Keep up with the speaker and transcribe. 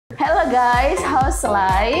Hello guys, how's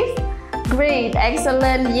life? Great,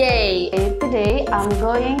 excellent, yay! Today I'm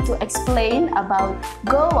going to explain about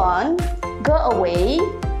go on, go away,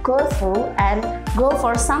 go through, and go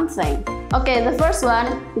for something. Okay, the first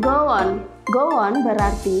one, go on. Go on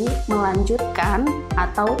berarti melanjutkan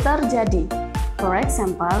atau terjadi. For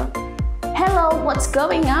example, hello, what's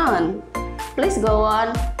going on? Please go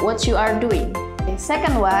on what you are doing. Okay,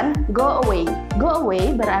 second one, go away. Go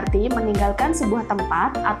away berarti meninggalkan sebuah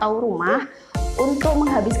tempat atau rumah untuk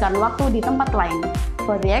menghabiskan waktu di tempat lain.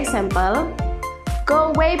 For the example,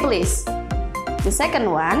 go away please. The second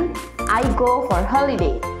one, I go for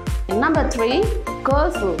holiday. And number 3, go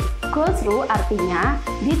through. Go through artinya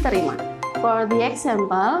diterima. For the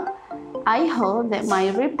example, I hope that my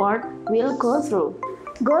report will go through.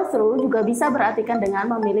 Go through juga bisa berartikan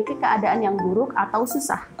dengan memiliki keadaan yang buruk atau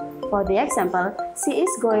susah. For the example, she is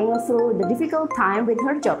going through the difficult time with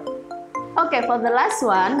her job. Okay, for the last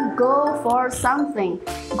one, go for something.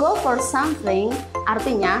 Go for something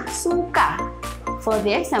artinya suka. For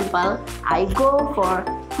the example, I go for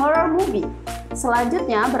horror movie.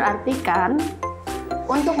 Selanjutnya berartikan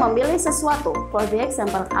untuk memilih sesuatu. For the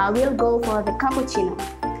example, I will go for the cappuccino.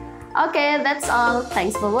 Okay, that's all.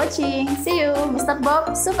 Thanks for watching. See you, Mr.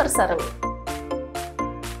 Bob, super seru.